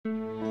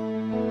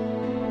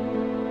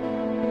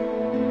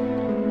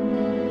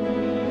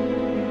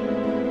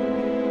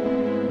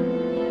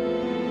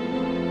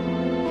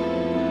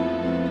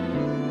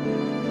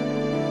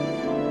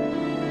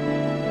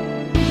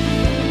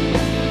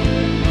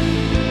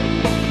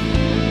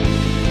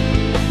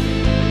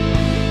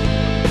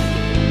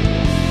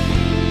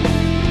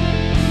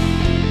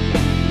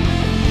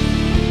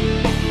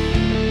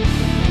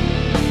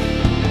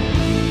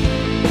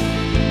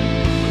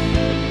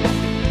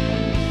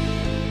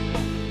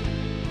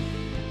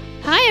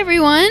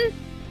everyone.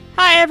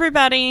 Hi,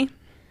 everybody.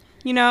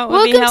 You know, it would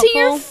Welcome be helpful to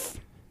your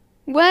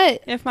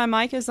what? if my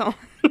mic is on.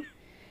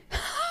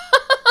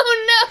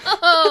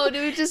 Oh no!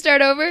 Do we just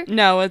start over?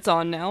 No, it's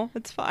on now.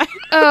 It's fine.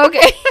 Oh,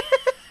 okay.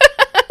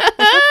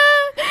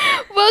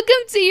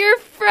 Welcome to your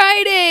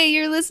Friday.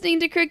 You're listening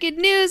to Crooked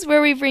News,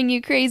 where we bring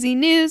you crazy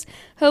news,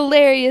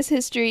 hilarious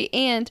history,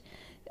 and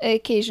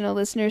occasional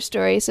listener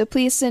story. So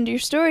please send your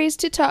stories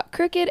to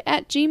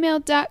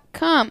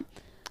talkcrooked@gmail.com.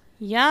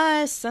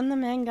 Yes, send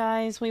them in,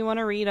 guys. We want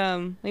to read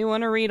them. We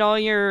want to read all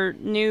your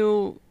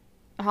new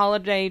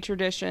holiday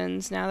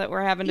traditions now that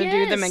we're having to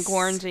do them in Yes.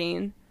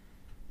 quarantine.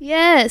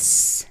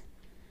 Yes.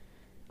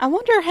 I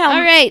wonder how.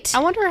 All right. I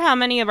wonder how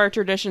many of our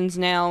traditions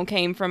now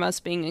came from us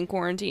being in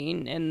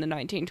quarantine in the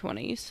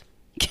 1920s.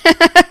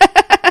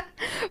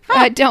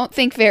 I don't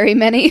think very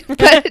many,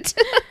 but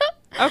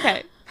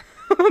Okay,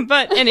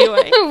 but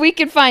anyway, we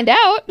could find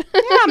out.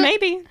 yeah,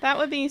 maybe that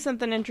would be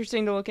something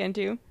interesting to look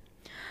into.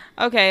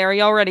 Okay, are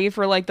y'all ready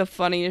for like the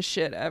funniest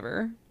shit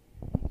ever?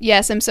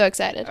 Yes, I'm so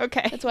excited.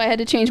 Okay. That's why I had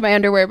to change my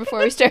underwear before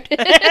we started.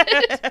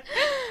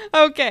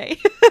 Okay.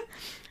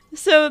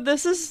 So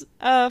this is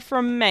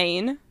from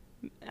Maine.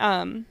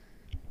 And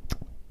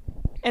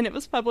it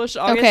was published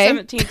August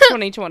 17th,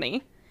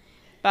 2020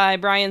 by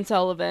Brian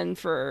Sullivan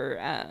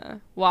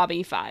for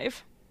Wabi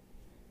 5.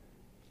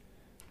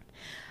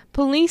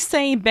 Police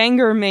say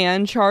Bangor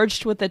man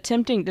charged with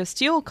attempting to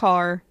steal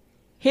car,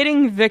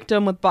 hitting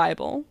victim with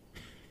Bible.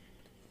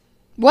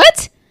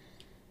 What?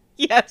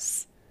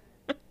 Yes.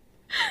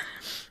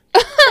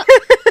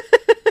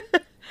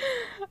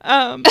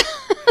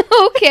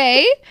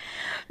 Okay.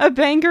 A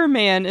Bangor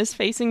man is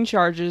facing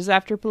charges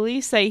after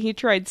police say he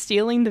tried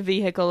stealing the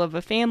vehicle of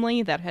a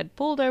family that had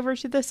pulled over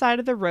to the side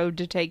of the road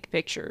to take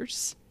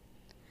pictures.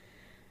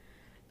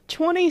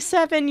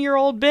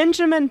 27-year-old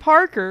Benjamin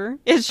Parker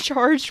is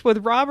charged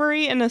with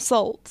robbery and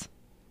assault.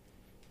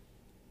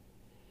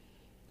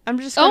 I'm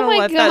just going to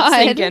let that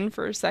sink in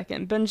for a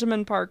second.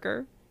 Benjamin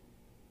Parker.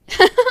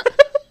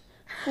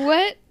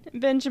 What?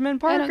 Benjamin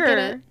I don't get Parker.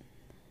 it.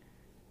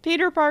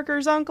 Peter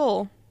Parker's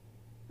uncle.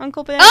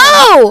 Uncle Ben.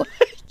 Oh!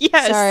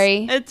 Yes.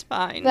 Sorry. It's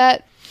fine.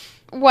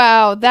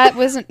 Wow, that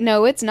wasn't,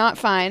 no, it's not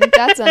fine.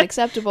 That's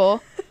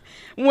unacceptable.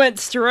 Went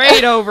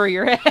straight over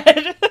your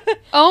head.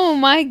 Oh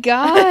my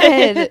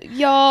god.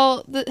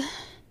 Y'all, the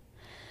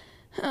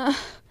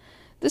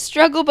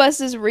struggle bus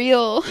is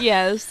real.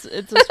 Yes,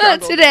 it's a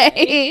struggle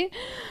Today.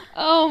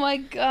 Oh my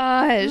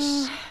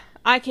gosh.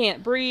 I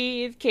can't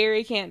breathe.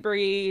 Carrie can't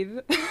breathe.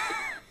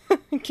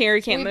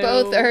 Carrie can't move. We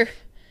both are.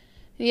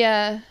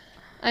 Yeah.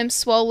 I'm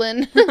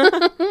swollen.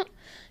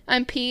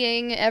 I'm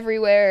peeing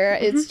everywhere.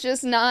 It's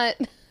just not,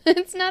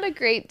 it's not a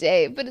great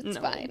day, but it's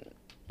fine.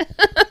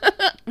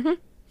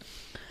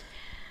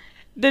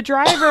 The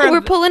driver...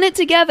 We're pulling it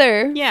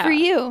together Yeah. for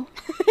you.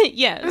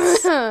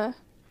 Yes.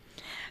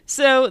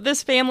 So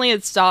this family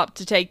had stopped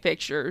to take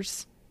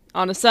pictures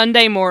on a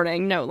Sunday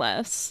morning, no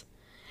less.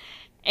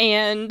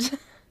 And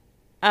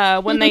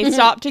when they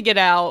stopped to get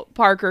out,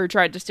 Parker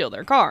tried to steal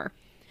their car.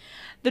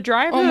 The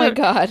driver... Oh my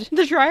god.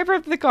 The driver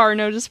of the car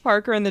noticed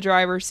Parker in the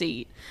driver's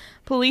seat.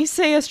 Police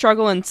say a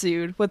struggle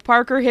ensued, with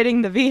Parker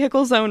hitting the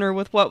vehicle's owner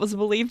with what was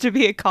believed to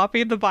be a copy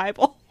of the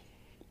Bible.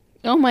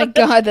 Oh my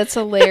god, that's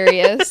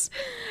hilarious.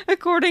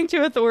 According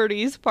to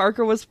authorities,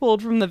 Parker was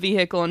pulled from the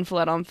vehicle and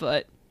fled on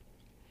foot.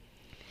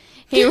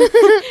 He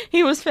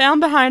was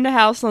found behind a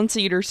house on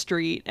Cedar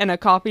Street, and a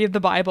copy of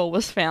the Bible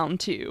was found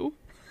too.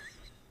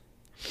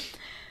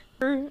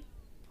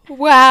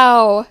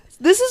 Wow.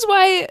 This is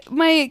why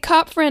my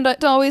cop friend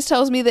always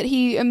tells me that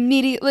he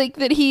immediately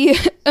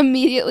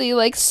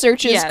like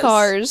searches Yes.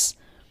 cars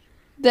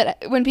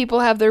that when people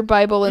have their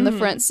Bible in the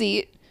front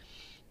seat,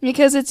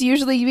 because it's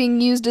usually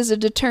being used as a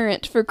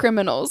deterrent for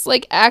criminals.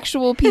 Like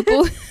actual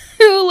people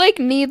who like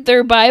need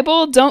their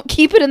Bible don't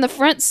keep it in the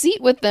front seat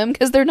with them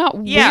because they're not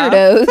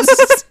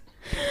weirdos.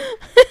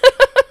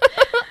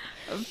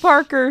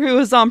 Parker, who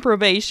is on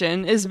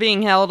probation, is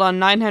being held on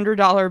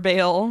 $900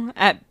 bail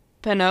at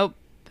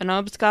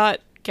Penobscot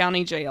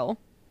County Jail.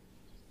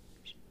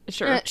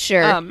 Sure.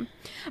 Sure.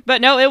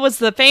 But no, it was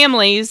the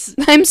family's...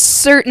 I'm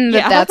certain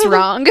that that's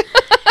wrong.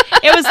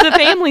 It was the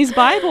family's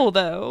Bible,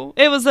 though.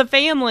 It was the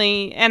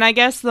family, and I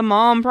guess the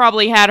mom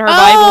probably had her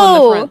Bible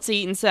in the front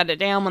seat and set it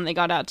down when they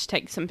got out to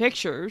take some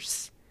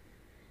pictures.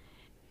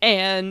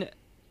 And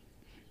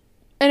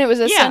it was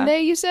a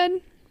Sunday, you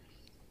said?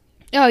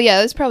 Oh, yeah,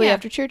 it was probably Yeah.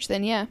 after church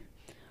then, yeah.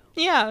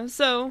 yeah,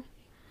 so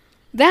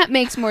That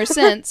makes more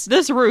sense.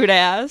 this rude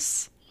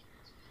ass.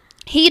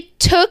 He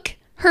took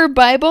her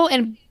Bible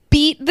and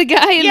beat the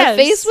guy in Yes.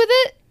 the face with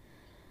it?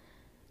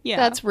 Yeah,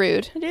 That's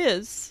rude. it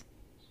is.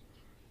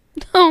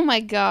 Oh my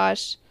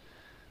gosh.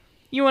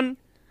 You want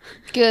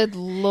Good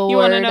lord. you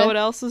want to know what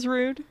else is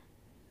rude?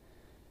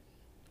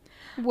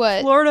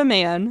 What? Florida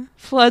man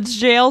floods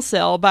jail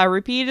cell by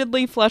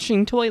repeatedly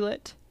flushing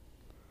toilet.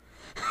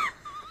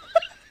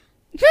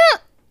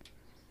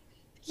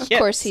 Of Yes.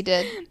 course he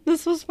did.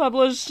 This was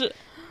published...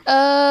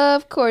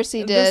 Of course he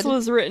did. This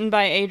was written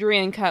by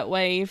Adrian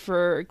Cutway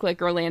for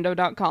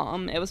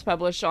ClickOrlando.com. It was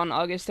published on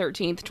August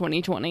 13th,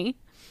 2020.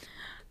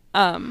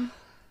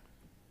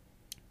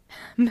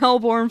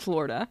 Melbourne,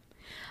 Florida.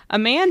 A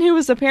man who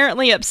was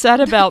apparently upset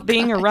about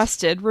being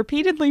arrested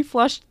repeatedly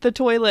flushed the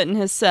toilet in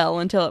his cell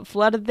until it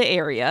flooded the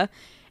area,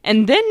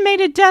 and then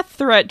made a death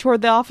threat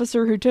toward the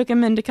officer who took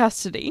him into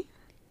custody.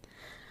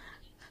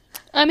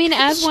 I mean,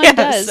 as one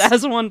does. Yes,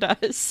 as one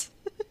does.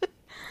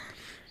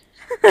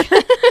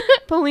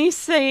 Police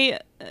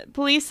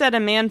said a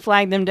man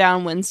flagged them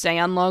down Wednesday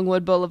on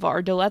Longwood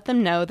Boulevard to let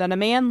them know that a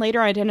man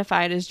later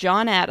identified as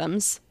John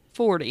Adams,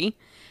 40,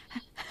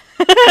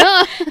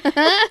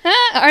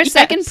 our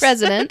second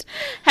president,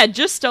 had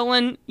just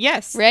stolen,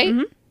 yes. Right?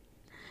 Mm-hmm.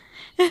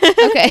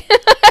 Okay.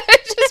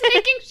 Just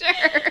making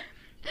sure.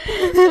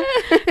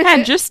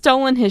 Had just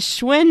stolen his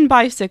Schwinn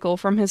bicycle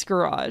from his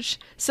garage.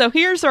 So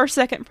here's our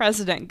second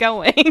president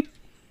going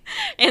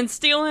and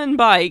stealing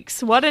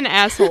bikes. What an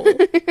asshole.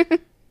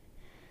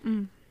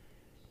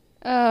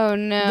 Oh,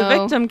 no. The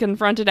victim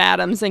confronted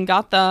Adams and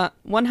got the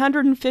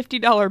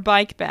 $150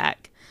 bike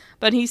back,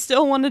 but he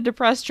still wanted to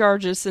press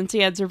charges since he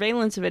had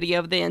surveillance video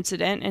of the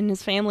incident and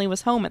his family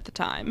was home at the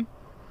time.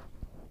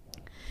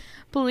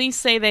 Police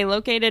say they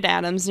located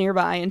Adams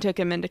nearby and took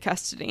him into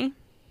custody.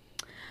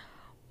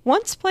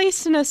 Once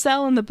placed in a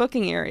cell in the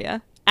booking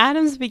area,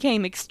 Adams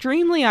became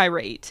extremely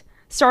irate,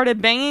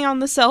 started banging on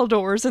the cell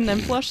doors, and then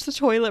flushed the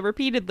toilet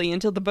repeatedly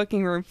until the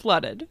booking room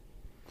flooded.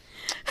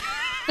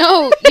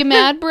 Oh, you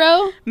mad,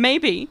 bro?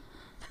 Maybe.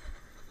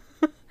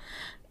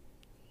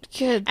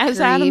 Good As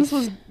grief. Adams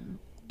was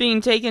being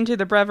taken to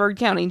the Brevard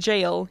County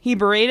Jail, he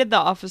berated the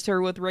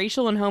officer with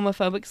racial and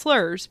homophobic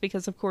slurs,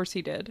 because of course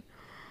he did.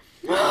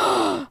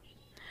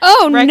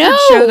 Oh, Records no!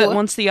 show that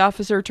once the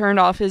officer turned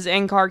off his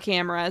in-car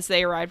camera as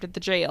they arrived at the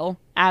jail,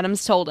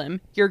 Adams told him,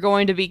 "You're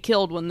going to be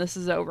killed when this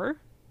is over."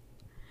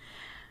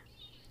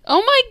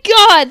 Oh my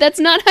god,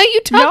 that's not how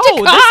you talk to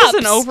No, cops! this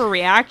is an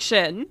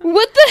overreaction.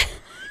 What the?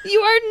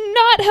 You are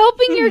not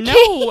helping your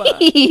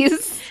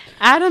case!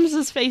 Adams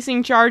is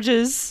facing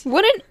charges...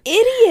 What an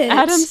idiot!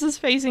 Adams is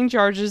facing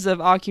charges of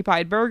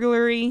occupied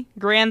burglary,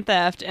 grand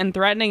theft, and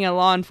threatening a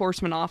law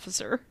enforcement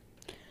officer.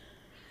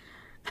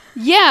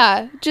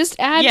 Yeah, just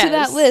add to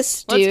that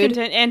list, dude.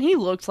 And he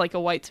looked like a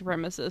white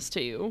supremacist,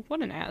 too.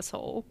 What an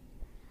asshole.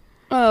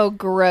 Oh,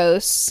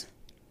 gross.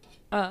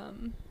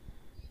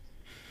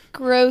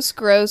 Gross,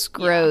 gross,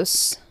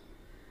 gross. Yeah.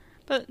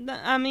 But,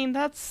 I mean,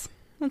 that's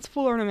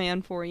Florida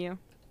man for you.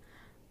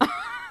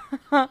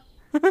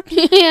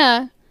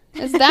 Yeah,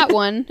 as that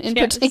one in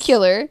Yes.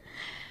 particular.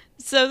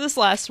 So this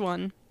last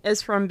one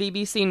is from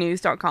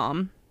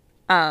bbcnews.com.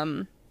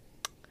 And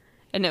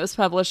it was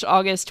published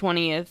August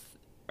 15th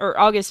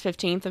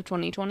of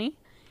 2020.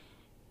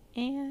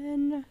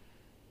 And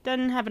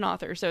doesn't have an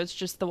author, so it's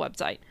just the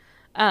website.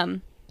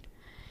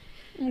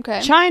 Okay.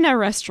 China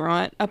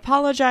restaurant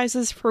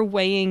apologizes for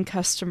weighing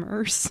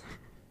customers.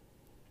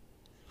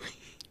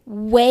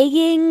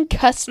 Weighing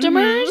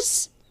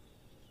customers?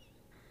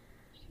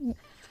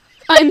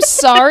 I'm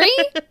sorry?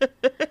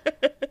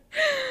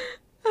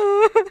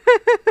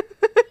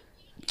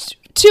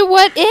 To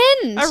what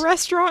end? A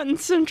restaurant in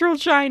central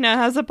China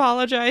has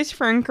apologized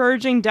for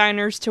encouraging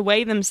diners to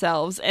weigh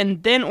themselves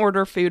and then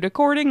order food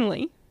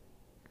accordingly.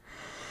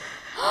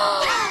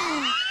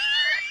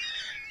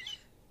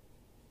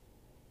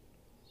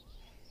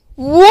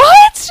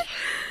 What?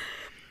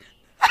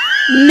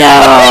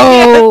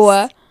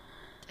 No!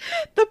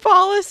 The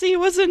policy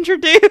was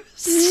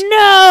introduced.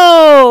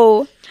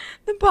 No!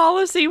 The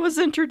policy was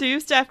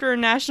introduced after a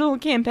national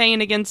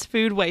campaign against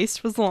food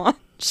waste was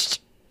launched.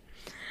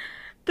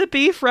 The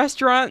beef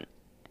restaurant...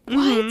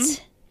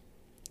 What?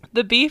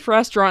 The beef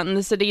restaurant in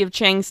the city of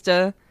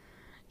Changsha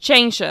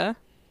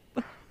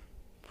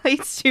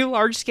placed 2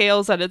 large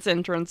scales at its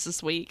entrance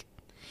this week,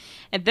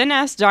 and then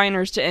asked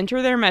diners to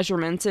enter their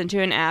measurements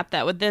into an app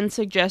that would then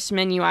suggest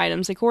menu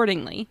items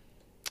accordingly.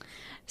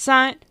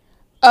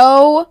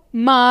 Oh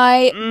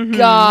my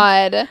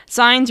god.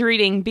 Signs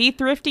reading, "Be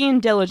thrifty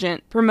and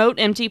diligent, promote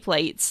empty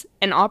plates,"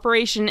 and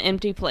 "Operation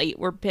Empty Plate"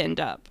 were pinned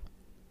up.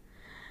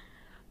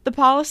 The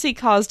policy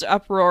caused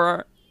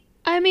uproar.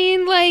 I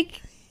mean,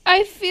 like,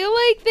 I feel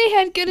like they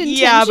had good intentions.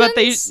 Yeah, but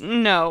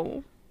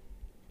no.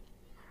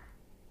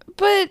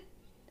 But,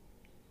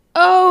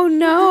 oh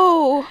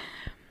no.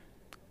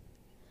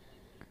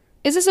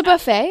 Is this a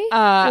buffet?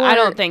 I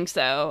don't think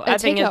so. I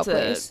think it's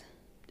place?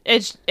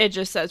 It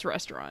just says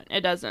restaurant.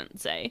 It doesn't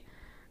say.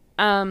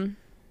 Okay.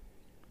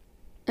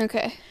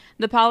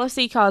 The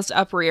policy caused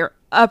uproar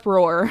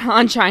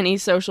on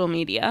Chinese social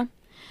media.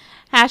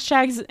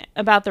 Hashtags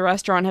about the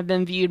restaurant have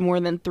been viewed more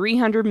than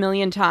 300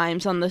 million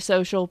times on the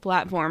social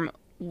platform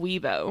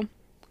Weibo.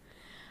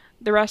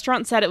 The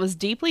restaurant said it was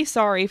deeply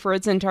sorry for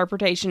its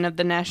interpretation of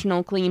the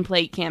National Clean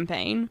Plate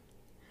campaign.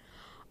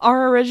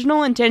 Our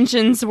original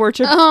intentions were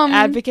to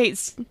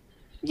advocate...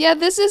 Yeah,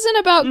 this isn't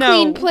about No.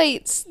 clean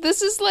plates.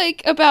 This is,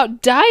 like,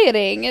 about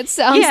dieting, it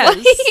sounds Yes.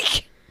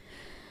 like.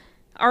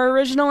 Our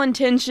original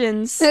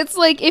intentions... It's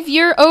like, if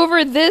you're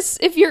over this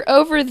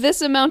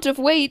amount of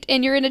weight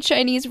and you're in a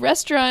Chinese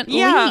restaurant,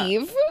 Yeah.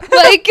 leave.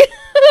 Like,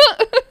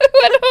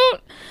 I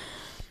don't...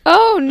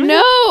 Oh,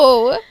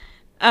 no.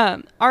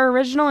 Our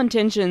original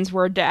intentions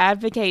were to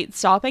advocate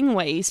stopping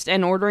waste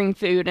and ordering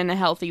food in a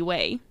healthy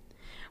way.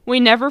 We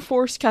never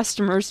forced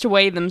customers to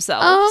weigh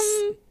themselves.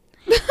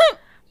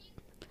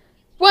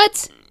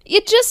 What?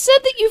 It just said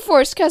that you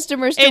forced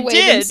customers to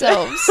weigh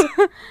themselves.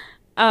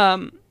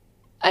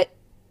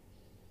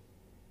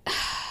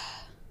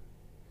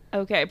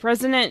 Okay,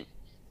 President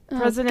Xi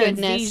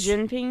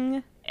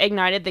Jinping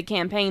ignited the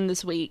campaign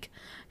this week,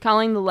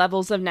 calling the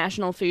levels of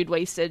national food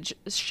wastage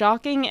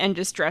shocking and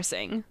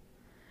distressing.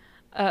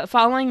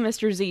 Following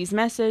Mr. Xi's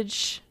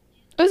message...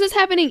 Oh, is this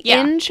happening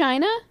in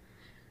China?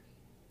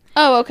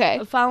 Oh, okay.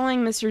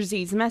 Following Mr.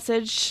 Xi's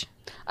message...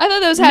 I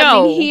thought that was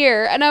happening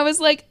here, and I was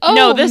like, oh,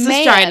 no, this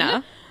is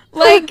China.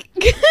 Like...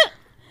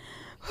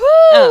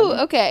 Whoo!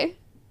 Okay.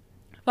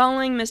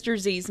 Following Mr.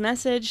 Xi's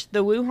message,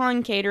 the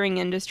Wuhan Catering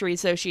Industry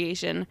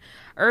Association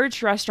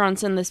urged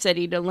restaurants in the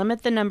city to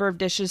limit the number of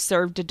dishes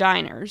served to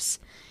diners,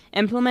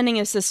 implementing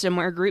a system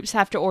where groups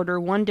have to order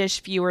one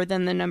dish fewer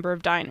than the number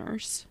of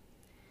diners.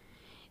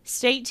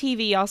 State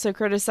TV also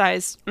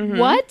criticized...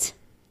 What?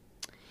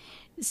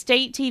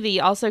 State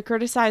TV also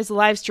criticized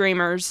live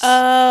streamers.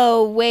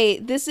 Oh,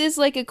 wait. This is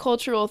like a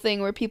cultural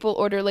thing where people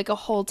order like a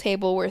whole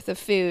table worth of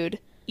food.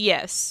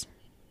 Yes.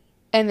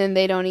 And then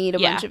they don't eat a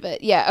bunch of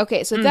it. Yeah,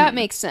 okay, so that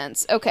makes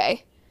sense.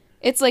 Okay.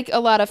 It's like a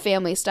lot of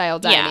family-style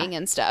dining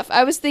and stuff.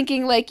 I was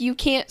thinking, like, you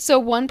can't... So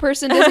one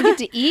person doesn't get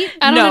to eat?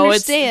 I don't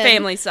understand. No, it's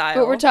family style.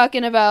 But we're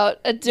talking about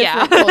a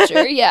different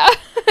culture. Yeah.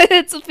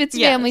 It's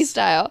family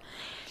style.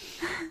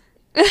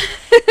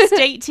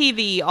 State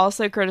TV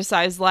also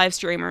criticized live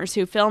streamers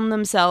who filmed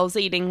themselves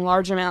eating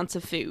large amounts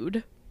of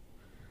food.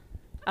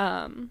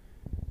 So,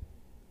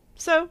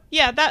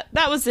 yeah,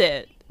 that was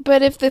it.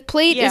 But if the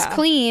plate is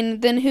clean,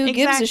 then who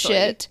gives a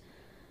shit?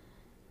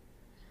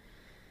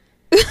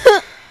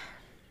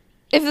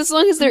 If as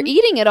long as they're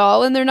eating it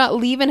all and they're not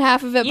leaving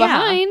half of it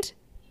behind,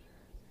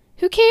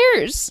 who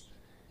cares?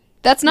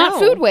 That's not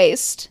food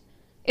waste.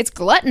 It's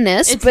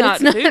gluttonous, but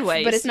it's not food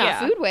waste. But it's not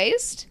food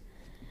waste.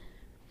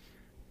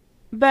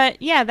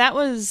 But yeah, that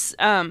was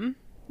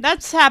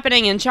that's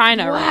happening in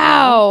China right now.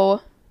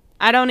 Wow.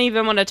 I don't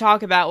even want to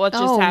talk about what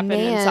just happened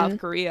in South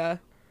Korea.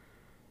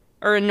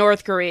 Or in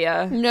North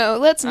Korea. No,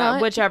 let's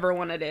not. Whichever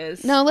one it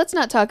is. No, let's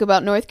not talk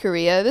about North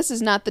Korea. This is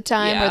not the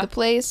time or the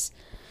place.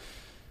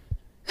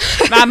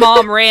 My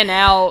mom ran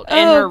out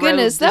in her robe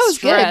distressed. That was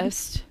good.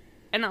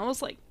 And I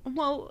was like,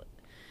 well,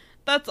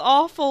 that's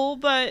awful,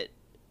 but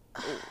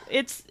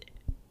it's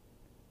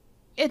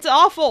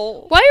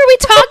awful. Why are we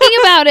talking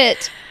about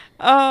it?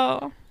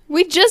 Oh.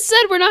 We just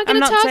said we're not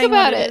going to talk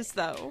about it. Is,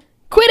 though.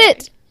 Quit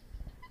it.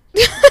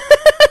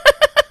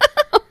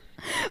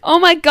 Oh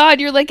my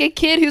god, you're like a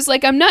kid who's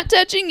like, I'm not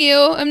touching you.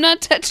 I'm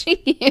not touching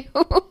you.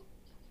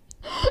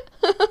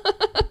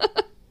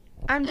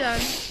 I'm done.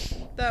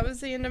 That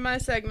was the end of my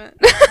segment.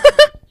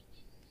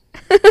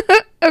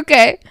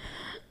 Okay.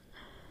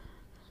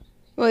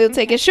 Well, you'll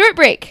take a short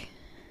break.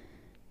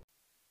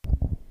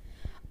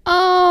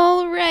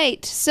 All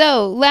right.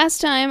 So, last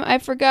time I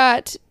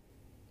forgot...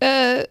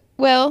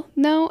 Well,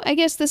 no, I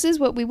guess this is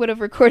what we would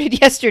have recorded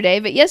yesterday.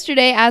 But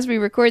yesterday, as we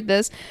record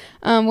this,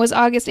 was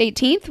August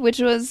 18th, which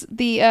was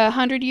the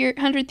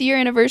 100th year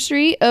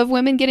anniversary of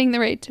women getting the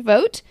right to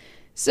vote.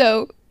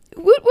 So,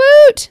 woot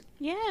woot!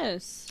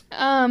 Yes.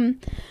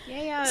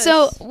 Yes.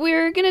 So,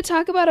 we're going to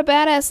talk about a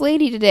badass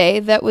lady today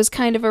that was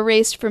kind of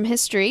erased from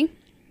history.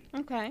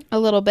 Okay. A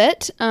little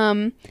bit.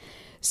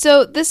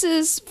 So, this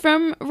is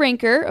from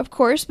Ranker, of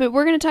course, but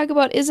we're going to talk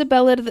about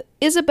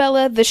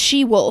Isabella the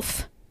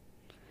She-Wolf.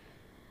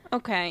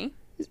 Okay.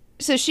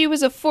 So she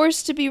was a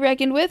force to be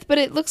reckoned with, but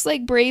it looks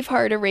like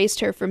Braveheart erased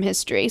her from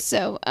history.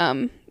 So,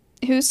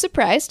 who's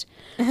surprised?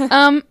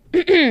 So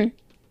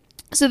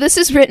this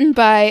is written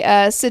by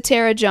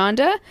Satara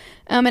Janda,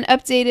 and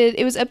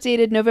it was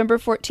updated November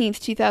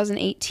 14th,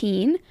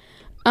 2018.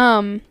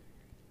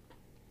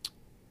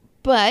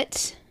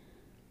 But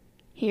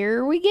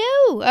here we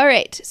go. All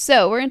right,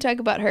 so we're going to talk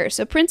about her.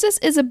 So Princess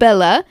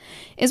Isabella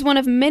is one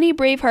of many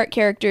Braveheart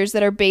characters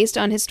that are based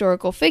on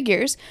historical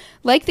figures.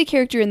 Like the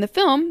character in the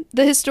film,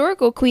 the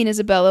historical Queen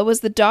Isabella was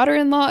the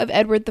daughter-in-law of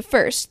Edward I,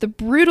 the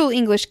brutal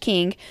English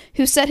king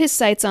who set his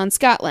sights on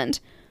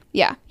Scotland.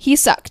 Yeah, he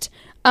sucked.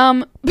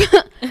 But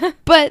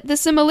the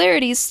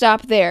similarities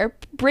stop there.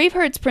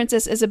 Braveheart's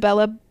Princess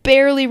Isabella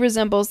barely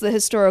resembles the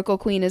historical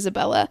Queen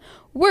Isabella.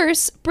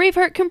 Worse,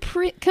 Braveheart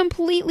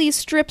completely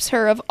strips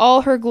her of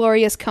all her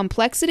glorious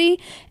complexity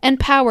and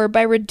power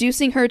by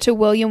reducing her to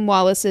William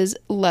Wallace's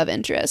love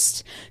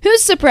interest.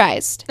 Who's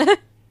surprised?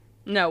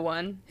 No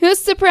one. Who's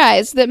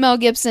surprised that Mel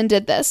Gibson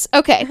did this?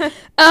 Okay.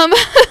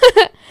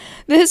 The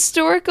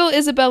historical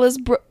Isabella's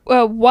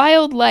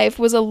wild life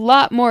was a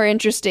lot more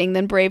interesting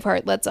than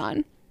Braveheart lets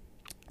on.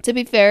 To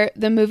be fair,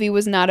 the movie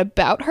was not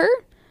about her,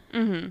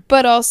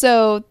 but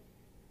also...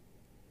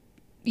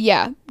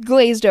 yeah,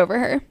 glazed over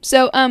her.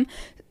 So,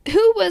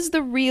 who was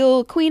the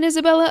real Queen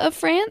Isabella of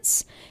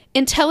France?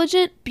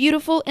 Intelligent,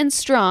 beautiful, and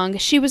strong,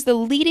 she was the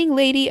leading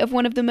lady of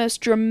one of the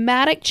most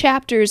dramatic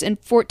chapters in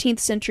 14th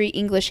century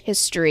English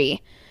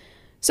history.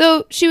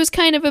 So, she was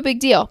kind of a big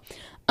deal.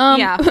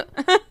 Yeah.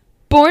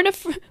 Born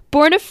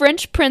a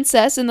French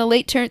princess in the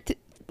late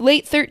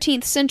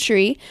 13th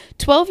century,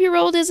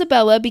 12-year-old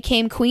Isabella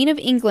became Queen of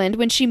England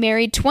when she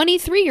married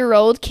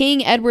 23-year-old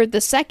King Edward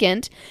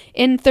II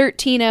in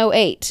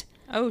 1308.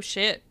 Oh,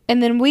 shit.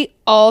 And then we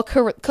all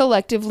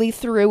collectively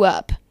threw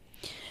up.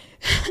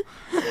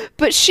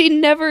 But she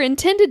never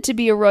intended to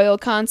be a royal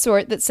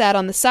consort that sat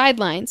on the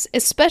sidelines,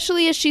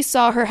 especially as she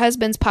saw her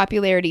husband's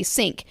popularity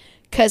sink,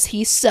 'cause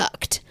he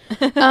sucked.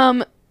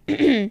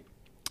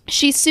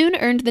 She soon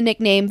earned the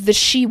nickname the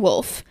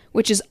She-Wolf,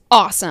 which is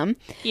awesome.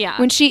 Yeah.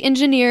 When she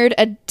engineered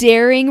a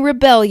daring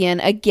rebellion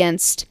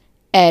against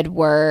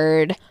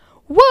Edward.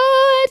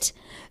 What?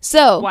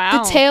 So,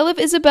 wow. The Tale of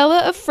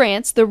Isabella of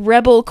France, the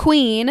Rebel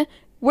Queen,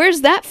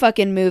 where's that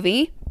fucking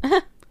movie?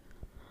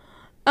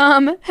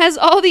 Has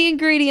all the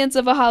ingredients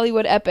of a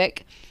Hollywood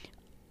epic.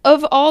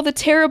 Of all the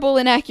terrible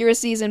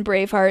inaccuracies in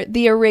Braveheart,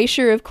 the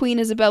erasure of Queen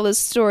Isabella's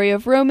story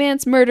of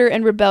romance, murder,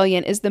 and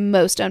rebellion is the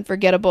most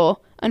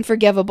unforgivable.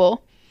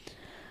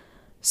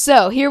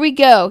 So, here we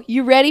go.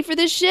 You ready for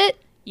this shit?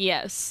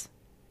 Yes.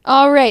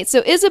 Alright,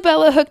 so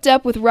Isabella hooked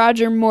up with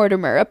Roger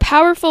Mortimer, a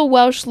powerful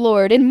Welsh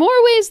lord in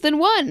more ways than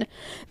one.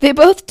 They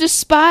both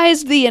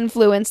despised the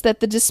influence that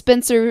the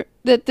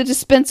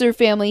Despencer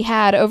family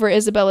had over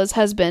Isabella's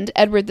husband,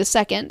 Edward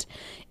II.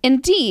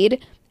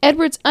 Indeed,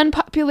 Edward's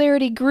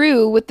unpopularity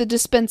grew with the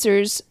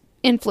Despencer's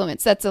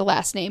influence. That's the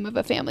last name of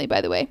a family, by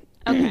the way.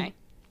 Okay.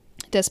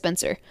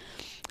 Despencer.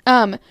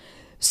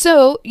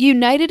 So,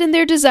 united in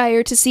their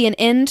desire to see an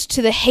end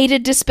to the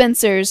hated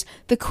Despensers,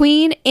 the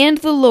Queen and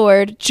the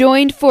Lord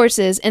joined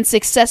forces and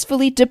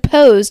successfully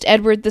deposed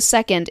Edward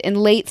II in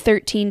late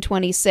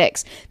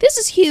 1326. This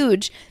is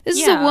huge.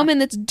 This is a woman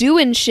that's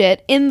doing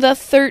shit in the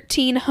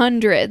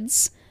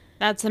 1300s.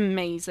 That's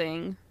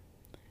amazing.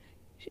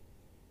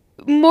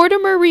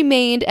 Mortimer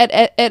remained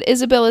at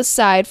Isabella's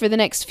side for the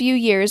next few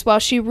years while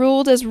she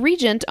ruled as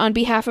regent on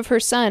behalf of her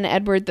son,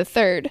 Edward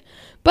III.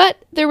 But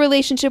their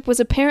relationship was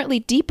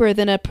apparently deeper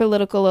than a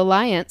political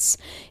alliance.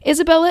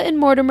 Isabella and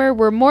Mortimer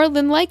were more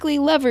than likely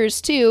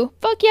lovers, too.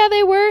 Fuck yeah,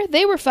 they were.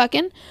 They were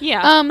fucking.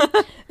 Yeah.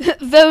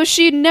 Though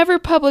she never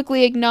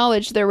publicly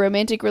acknowledged their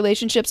romantic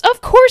relationships.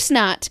 Of course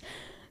not.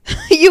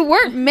 You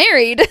weren't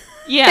married.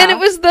 Yeah. And it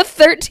was the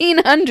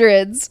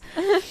 1300s.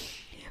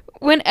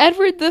 When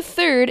Edward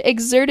III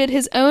exerted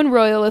his own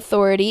royal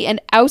authority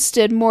and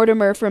ousted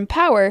Mortimer from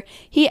power,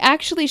 he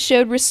actually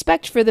showed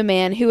respect for the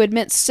man who had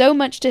meant so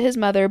much to his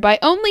mother by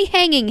only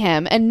hanging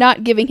him and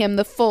not giving him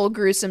the full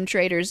gruesome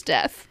traitor's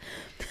death.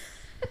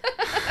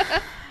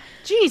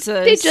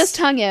 Jesus. They just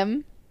hung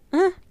him.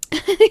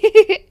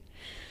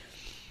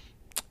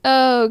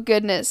 Oh,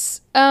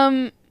 goodness.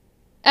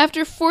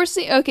 After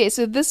forcing... Okay,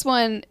 so this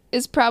one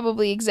is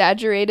probably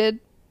exaggerated,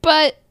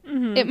 but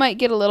it might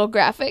get a little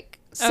graphic.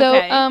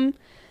 So,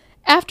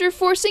 after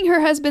forcing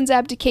her husband's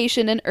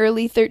abdication in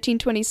early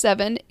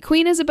 1327,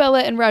 Queen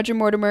Isabella and Roger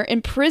Mortimer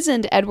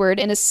imprisoned Edward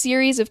in a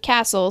series of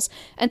castles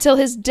until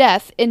his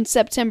death in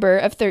September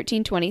of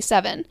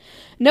 1327.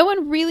 No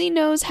one really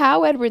knows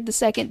how Edward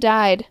II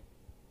died.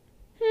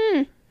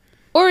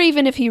 Or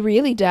even if he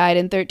really died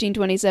in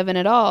 1327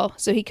 at all,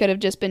 so he could have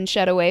just been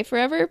shut away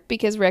forever,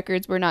 because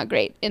records were not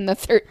great in the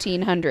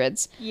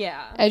 1300s.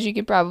 Yeah. As you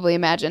could probably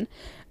imagine.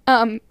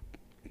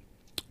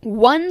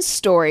 One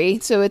story,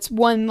 so it's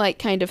one like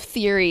kind of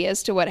theory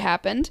as to what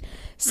happened,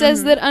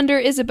 says that under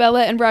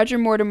Isabella and Roger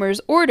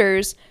Mortimer's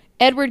orders,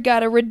 Edward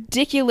got a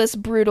ridiculous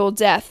brutal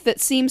death that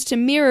seems to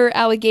mirror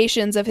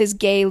allegations of his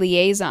gay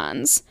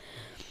liaisons.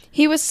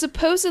 He was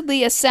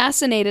supposedly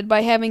assassinated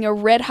by having a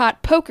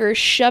red-hot poker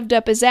shoved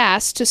up his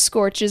ass to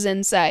scorch his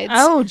insides.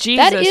 Oh,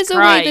 Jesus That is Christ. a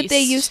way that they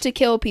used to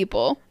kill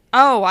people.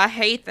 Oh, I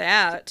hate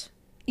that.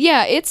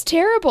 Yeah, it's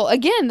terrible.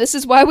 Again, this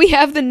is why we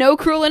have the no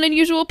cruel and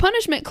unusual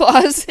punishment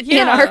clause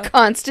in our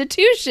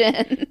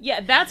Constitution.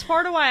 Yeah, that's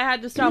part of why I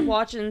had to stop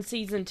watching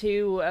season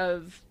 2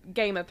 of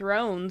Game of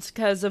Thrones,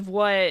 because of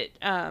what,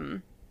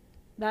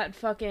 that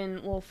fucking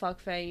little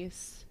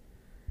fuckface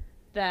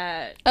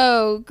that...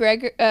 Oh,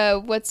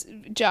 what's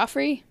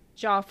Joffrey?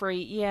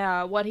 Joffrey,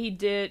 yeah, what he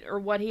did, or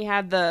what he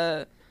had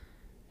the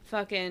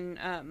fucking,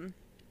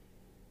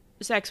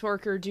 sex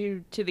worker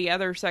do to the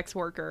other sex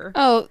worker.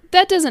 Oh,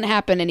 that doesn't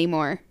happen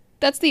anymore.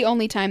 That's the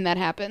only time that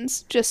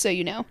happens, just so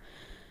you know.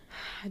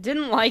 I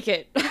didn't like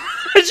it.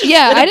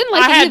 Yeah, I didn't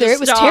like it either. It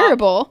was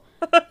terrible.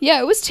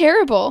 Yeah, it was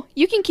terrible.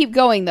 You can keep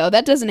going, though.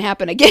 That doesn't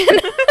happen again.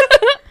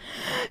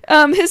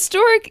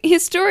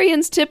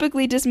 Historians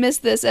typically dismiss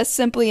this as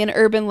simply an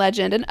urban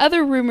legend, and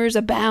other rumors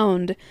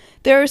abound.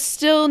 There is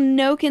still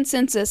no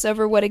consensus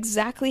over what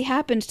exactly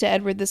happened to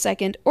Edward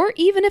II, or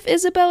even if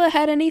Isabella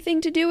had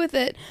anything to do with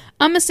it.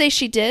 I'm gonna say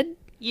she did.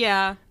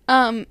 Yeah.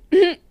 I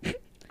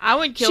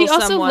would kill she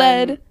also someone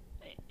led...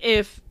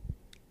 if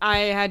I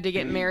had to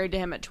get married to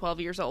him at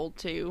 12 years old,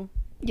 too.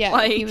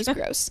 Yeah, he was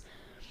gross.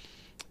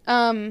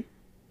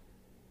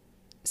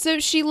 So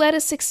she led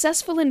a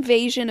successful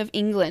invasion of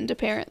England,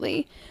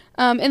 apparently.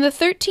 In the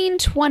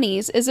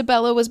 1320s,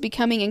 Isabella was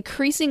becoming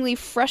increasingly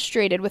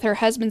frustrated with her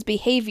husband's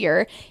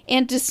behavior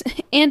and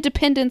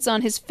dependence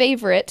on his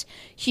favorite,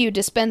 Hugh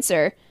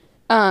Despenser.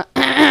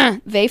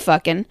 They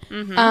fucking.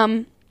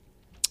 Mm-hmm.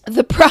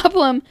 The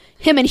problem,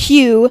 him and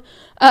Hugh,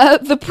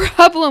 the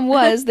problem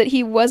was that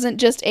he wasn't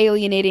just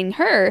alienating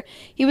her,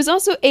 he was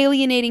also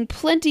alienating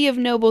plenty of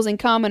nobles and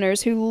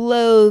commoners who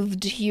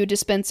loathed Hugh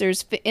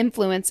Despenser's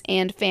influence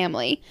and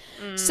family.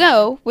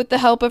 So, with the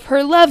help of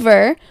her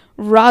lover,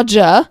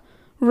 Roger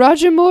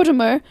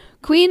Mortimer,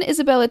 Queen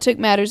Isabella took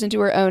matters into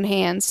her own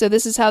hands. So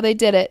this is how they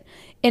did it.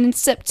 In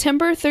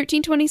September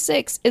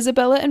 1326,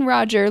 Isabella and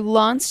Roger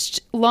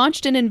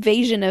launched an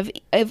invasion of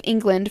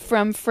England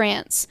from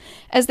France.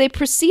 As they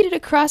proceeded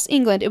across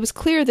England, it was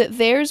clear that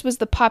theirs was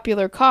the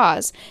popular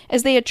cause,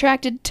 as they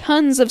attracted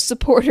tons of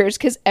supporters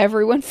because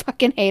everyone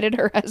fucking hated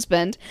her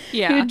husband,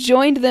 who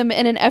joined them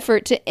in an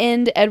effort to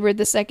end Edward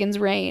II's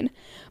reign.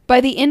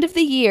 By the end of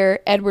the year,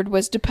 Edward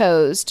was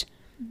deposed.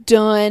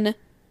 Done.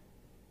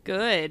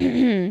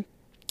 Good.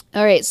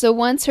 All right, so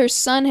once her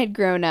son had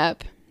grown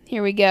up,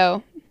 here we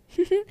go.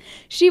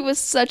 She was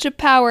such a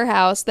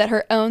powerhouse that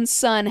her own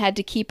son had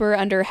to keep her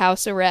under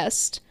house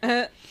arrest.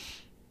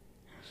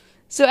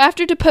 So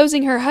after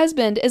deposing her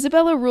husband,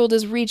 Isabella ruled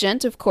as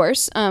regent, of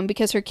course,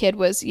 because her kid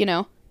was,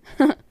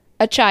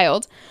 a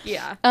child.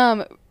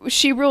 Yeah.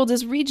 She ruled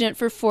as regent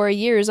for 4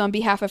 years on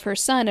behalf of her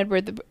son,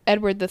 Edward III.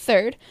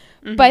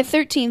 Mm-hmm. By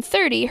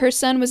 1330, her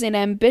son was an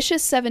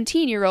ambitious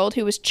 17-year-old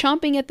who was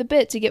chomping at the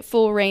bit to get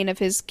full reign of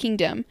his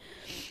kingdom.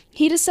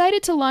 He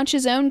decided to launch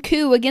his own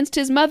coup against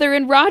his mother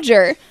and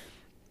Roger.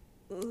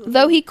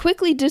 Though he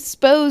quickly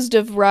disposed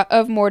of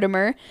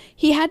Mortimer,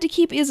 he had to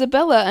keep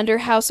Isabella under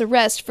house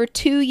arrest for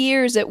 2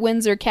 years at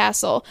Windsor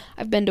Castle.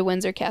 I've been to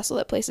Windsor Castle.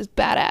 That place is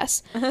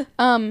badass.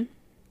 Uh-huh.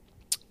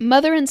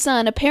 Mother and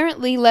son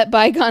apparently let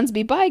bygones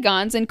be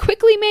bygones and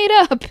quickly made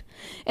up.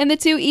 And the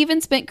two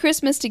even spent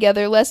Christmas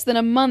together less than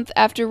a month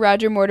after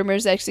Roger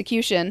Mortimer's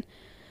execution.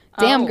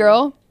 Damn,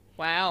 girl.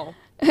 Wow.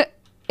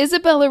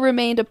 Isabella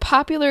remained a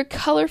popular,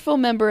 colorful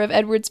member of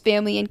Edward's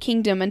family and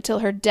kingdom until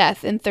her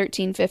death in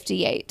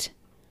 1358.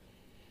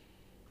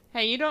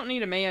 Hey, you don't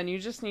need a man. You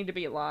just need to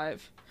be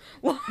alive.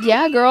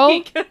 Yeah,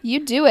 girl. You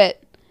do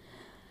it.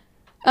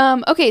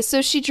 Okay,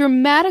 so she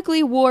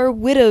dramatically wore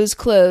widow's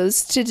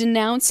clothes to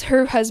denounce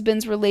her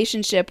husband's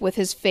relationship with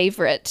his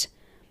favorite.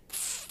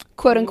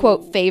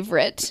 Quote-unquote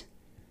favorite.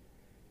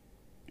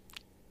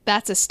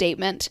 That's a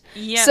statement.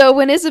 Yeah. So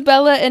when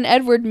Isabella and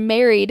Edward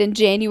married in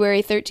January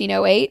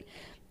 1308,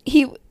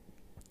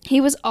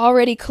 he was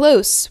already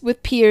close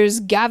with Piers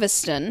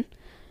Gaveston,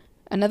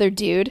 another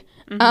dude.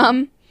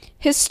 Mm-hmm.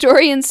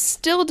 Historians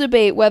still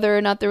debate whether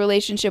or not the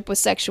relationship was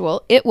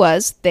sexual. It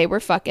was. They were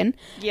fucking.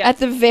 Yeah. At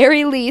the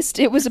very least,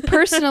 it was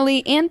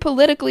personally and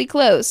politically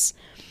close.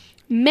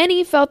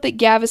 Many felt that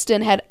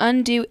Gaveston had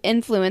undue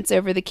influence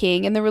over the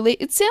king, and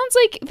it sounds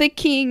like the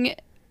king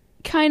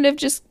kind of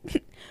just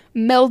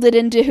melded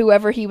into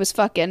whoever he was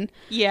fucking.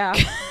 Yeah.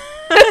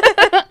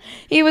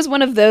 He was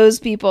one of those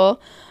people.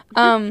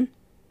 I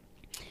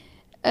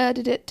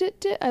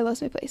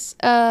lost my place.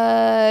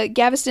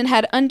 Gaveston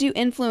had undue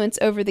influence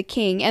over the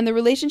king, and the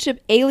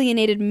relationship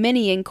alienated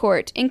many in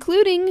court,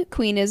 including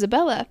Queen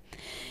Isabella.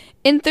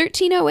 In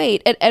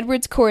 1308, at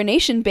Edward's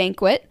coronation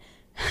banquet,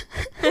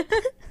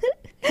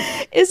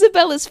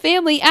 Isabella's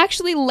family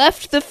actually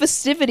left the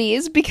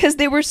festivities because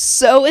they were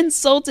so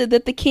insulted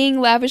that the king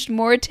lavished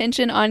more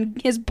attention on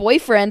his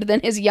boyfriend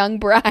than his young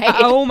bride.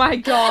 Oh my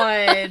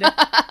god.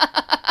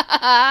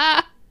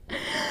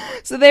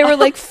 So they were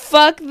like,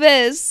 fuck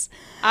this.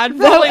 I'd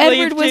probably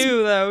leave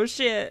too, though.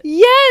 Shit.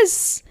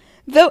 Yes!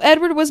 Though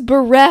Edward was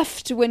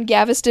bereft when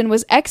Gaveston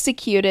was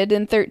executed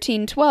in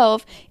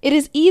 1312, it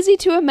is easy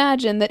to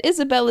imagine that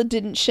Isabella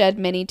didn't shed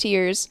many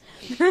tears.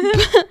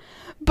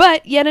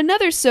 But yet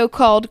another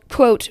so-called,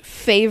 quote,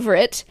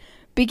 favorite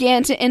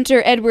began to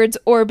enter Edward's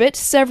orbit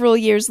several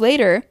years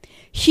later.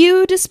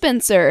 Hugh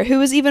Despenser, who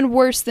was even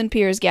worse than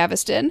Piers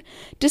Gaveston.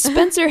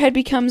 Despenser had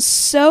become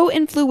so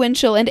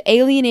influential and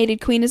alienated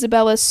Queen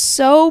Isabella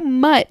so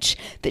much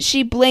that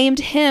she blamed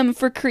him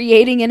for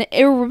creating an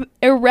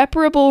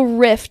irreparable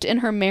rift in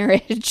her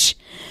marriage.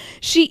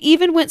 She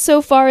even went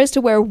so far as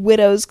to wear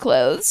widow's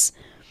clothes.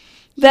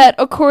 That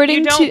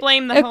according to... You don't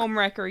blame the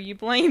homewrecker, you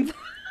blame the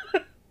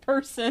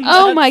person.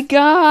 Oh my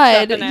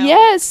god,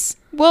 yes.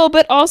 Well,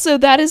 but also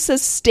that is a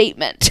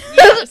statement.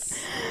 Yes.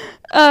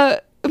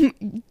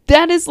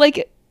 That is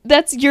like,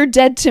 you're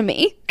dead to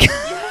me.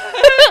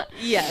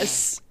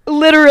 Yes.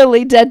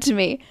 Literally dead to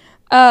me.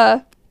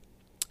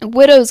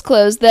 Widow's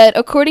clothes that,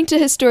 according to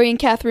historian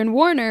Catherine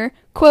Warner,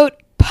 quote,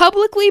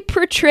 publicly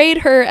portrayed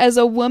her as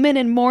a woman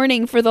in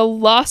mourning for the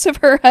loss of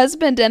her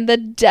husband and the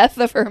death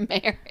of her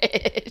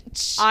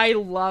marriage. I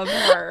love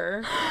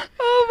her.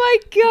 Oh my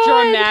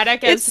god.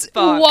 Dramatic as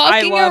fuck.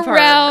 Walking I love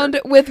around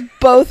her. with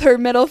both her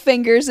middle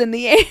fingers in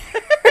the air.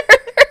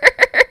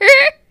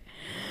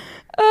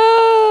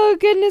 Oh,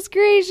 goodness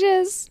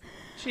gracious.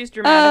 She's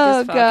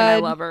dramatic as fuck, and I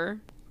love her.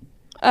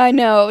 I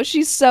know.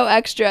 She's so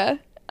extra.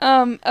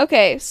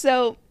 Okay,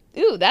 so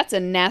Ooh, that's a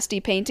nasty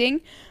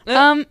painting.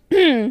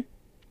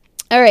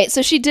 All right,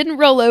 so she didn't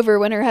roll over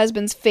when her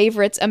husband's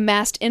favorites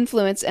amassed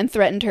influence and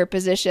threatened her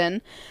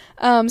position.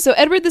 So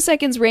Edward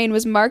II's reign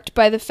was marked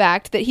by the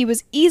fact that he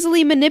was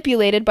easily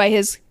manipulated by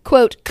his,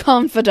 quote,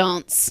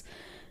 confidants.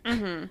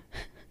 Mm-hmm.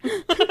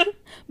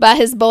 By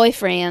his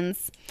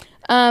boyfriends.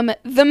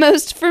 The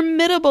most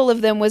formidable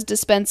of them was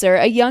Despenser,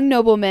 a young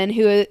nobleman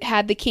who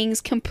had the king's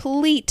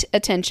complete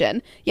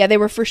attention. Yeah, they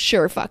were for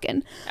sure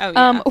fucking. Oh,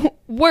 yeah.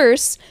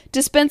 Worse,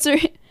 Despenser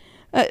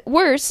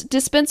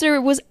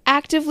was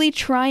actively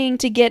trying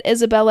to get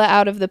Isabella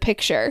out of the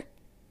picture.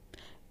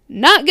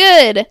 Not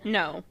good.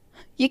 No.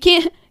 You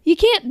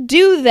can't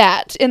do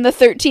that in the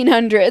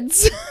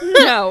 1300s.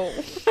 No.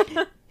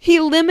 He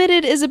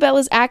limited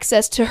Isabella's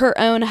access to her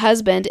own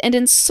husband and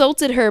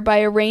insulted her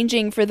by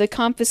arranging for the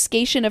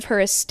confiscation of her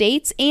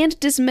estates and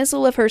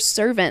dismissal of her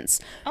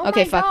servants. Oh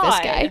okay, my fuck God. this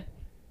guy.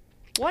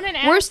 What an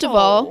Worst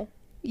asshole.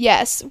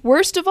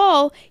 Worst of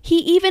all, he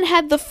even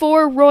had the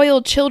 4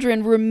 royal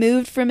children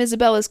removed from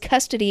Isabella's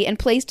custody and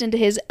placed into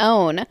his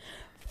own,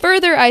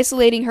 further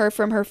isolating her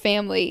from her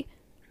family.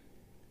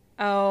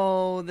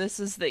 Oh, this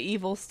is the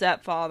evil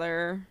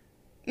stepfather.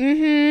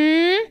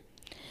 Mm-hmm.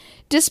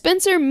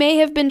 Despenser may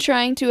have been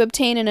trying to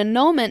obtain an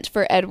annulment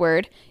for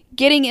Edward,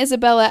 getting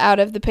Isabella out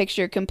of the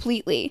picture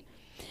completely.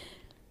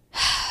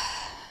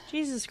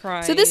 Jesus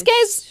Christ. So this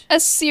guy's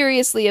a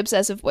seriously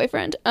obsessive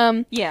boyfriend.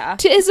 Yeah.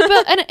 To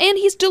Isabella, and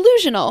he's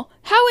delusional.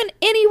 How in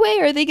any way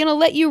are they going to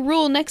let you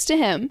rule next to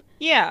him?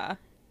 Yeah.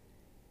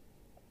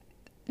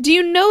 Do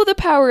you know the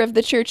power of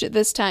the church at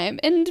this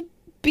time? And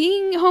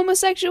being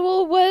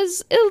homosexual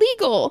was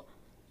illegal.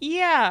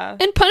 Yeah.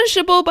 And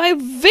punishable by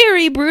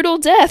very brutal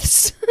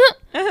deaths.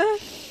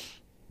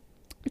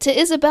 To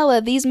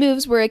Isabella, these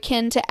moves were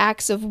akin to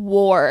acts of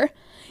war.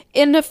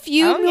 In a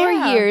few more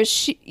years,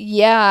 she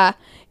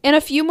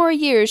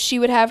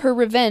would have her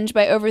revenge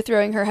by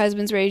overthrowing her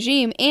husband's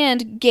regime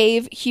and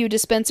gave Hugh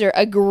Despenser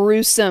a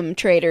gruesome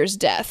traitor's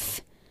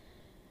death.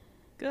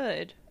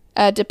 Good.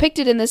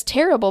 Depicted in this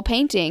terrible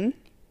painting,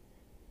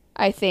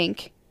 I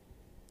think,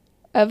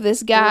 of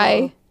this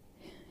guy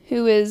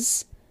who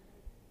is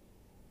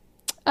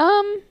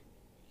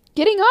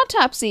getting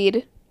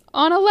autopsied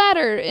on a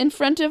ladder in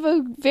front of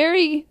a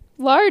very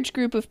large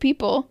group of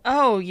people.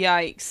 Oh,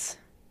 yikes.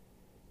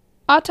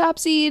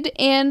 Autopsied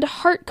and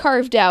heart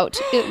carved out,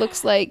 it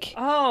looks like.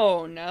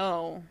 Oh,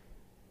 no.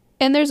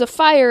 And there's a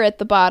fire at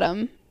the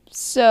bottom.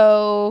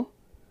 So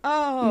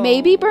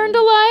maybe burned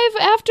alive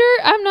after?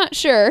 I'm not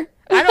sure.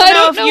 I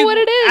don't know what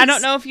it is. I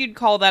don't know if you'd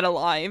call that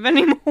alive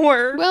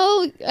anymore.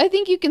 Well, I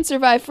think you can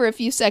survive for a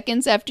few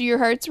seconds after your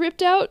heart's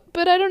ripped out,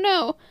 but I don't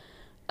know.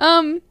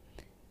 All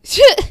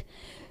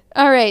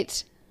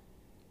right.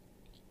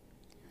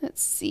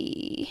 Let's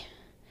see.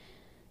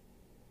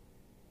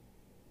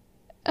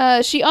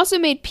 She also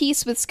made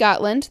peace with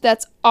Scotland.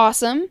 That's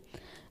awesome.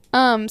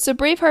 So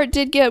Braveheart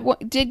did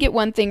get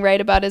one thing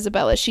right about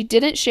Isabella. She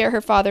didn't share her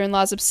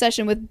father-in-law's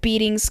obsession with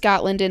beating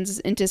Scotland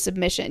into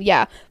submission.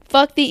 Yeah,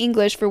 fuck the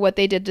English for what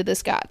they did to the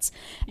Scots.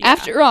 Yeah.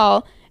 After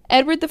all,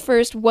 Edward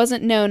I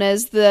wasn't known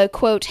as the,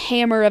 quote,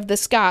 hammer of the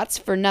Scots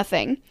for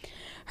nothing.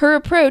 Her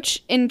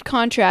approach, in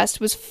contrast,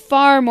 was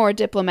far more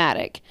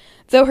diplomatic,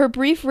 though her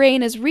brief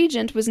reign as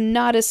regent was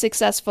not as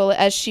successful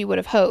as she would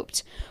have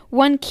hoped.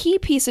 One key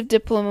piece of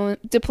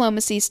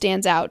diplomacy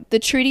stands out. The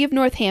Treaty of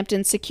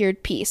Northampton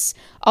secured peace,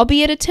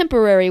 albeit a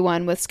temporary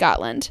one with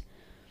Scotland.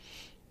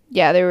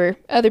 Yeah, there were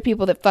other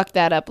people that fucked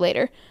that up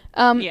later.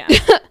 Yeah.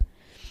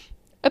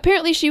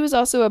 Apparently she was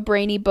also a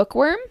brainy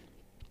bookworm.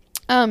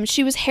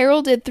 She was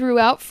heralded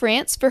throughout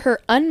France for her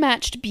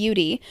unmatched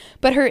beauty,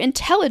 but her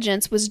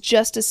intelligence was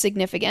just as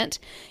significant.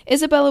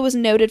 Isabella was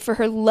noted for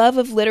her love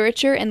of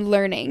literature and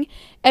learning.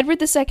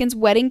 Edward II's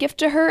wedding gift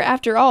to her,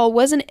 after all,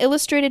 was an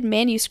illustrated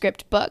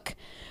manuscript book.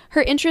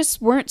 Her interests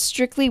weren't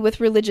strictly with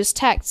religious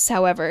texts,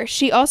 however.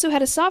 She also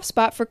had a soft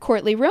spot for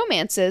courtly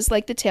romances,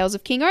 like the tales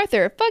of King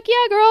Arthur. Fuck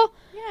yeah, girl!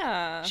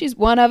 Yeah. She's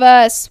one of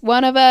us.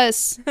 One of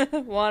us.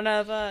 One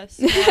of us.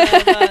 One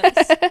of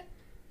us.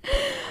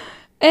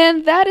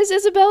 And that is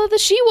Isabella the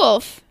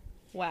She-Wolf.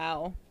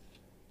 Wow.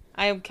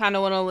 I kind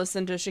of want to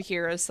listen to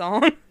Shakira's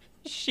song.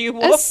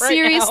 She-Wolf. A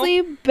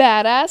seriously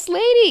badass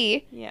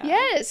lady. Yeah.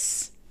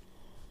 Yes.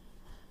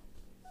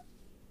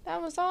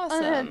 That was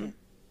awesome.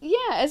 Yeah,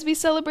 as we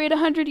celebrate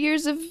 100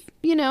 years of,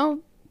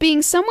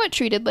 being somewhat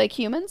treated like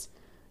humans.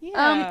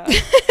 Yeah.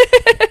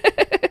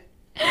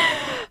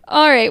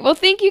 All right. Well,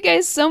 thank you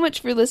guys so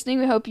much for listening.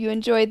 We hope you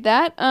enjoyed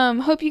that.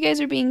 Hope you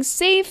guys are being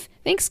safe.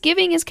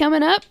 Thanksgiving is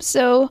coming up,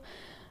 so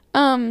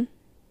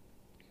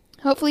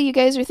hopefully you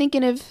guys are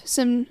thinking of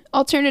some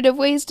alternative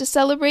ways to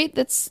celebrate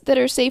that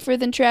are safer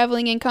than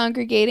traveling and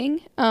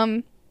congregating.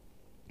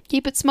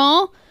 Keep it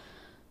small.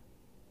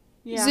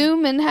 Yeah.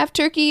 Zoom and have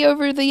turkey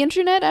over the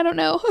internet. I don't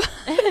know.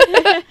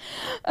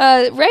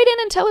 Write in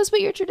and tell us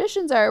what your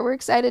traditions are. We're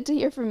excited to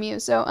hear from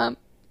you. So,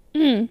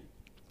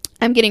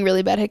 I'm getting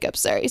really bad hiccups.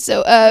 Sorry.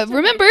 So,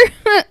 remember,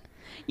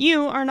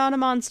 you are not a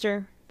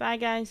monster. Bye,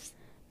 guys.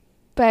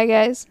 Bye,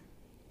 guys.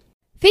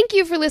 Thank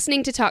you for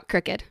listening to Talk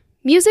Crooked.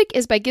 Music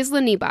is by Gisla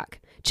Niebach.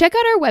 Check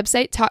out our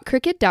website,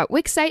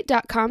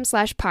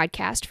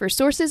 talkcricket.wixsite.com/podcast for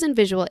sources and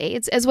visual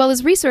aids, as well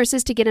as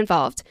resources to get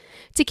involved.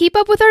 To keep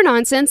up with our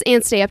nonsense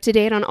and stay up to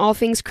date on all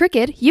things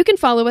cricket, you can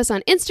follow us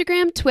on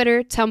Instagram,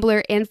 Twitter,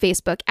 Tumblr, and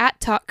Facebook at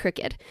Talk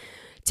Cricket.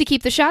 To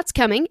keep the shots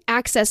coming,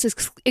 access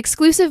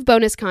exclusive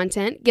bonus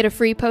content, get a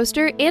free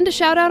poster, and a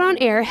shout out on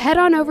air, head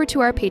on over to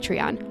our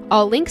Patreon.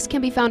 All links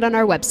can be found on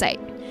our website.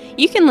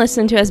 You can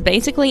listen to us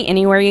basically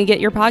anywhere you get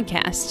your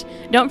podcast.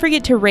 Don't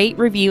forget to rate,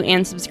 review,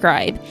 and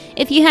subscribe.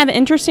 If you have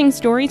interesting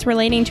stories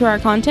relating to our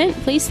content,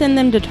 please send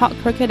them to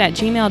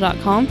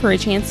talkcricket@gmail.com for a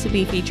chance to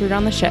be featured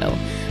on the show.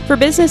 For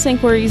business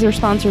inquiries or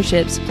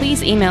sponsorships,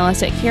 please email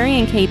us at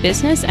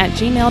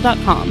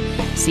carrieandkbusiness@gmail.com.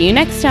 See you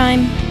next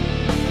time!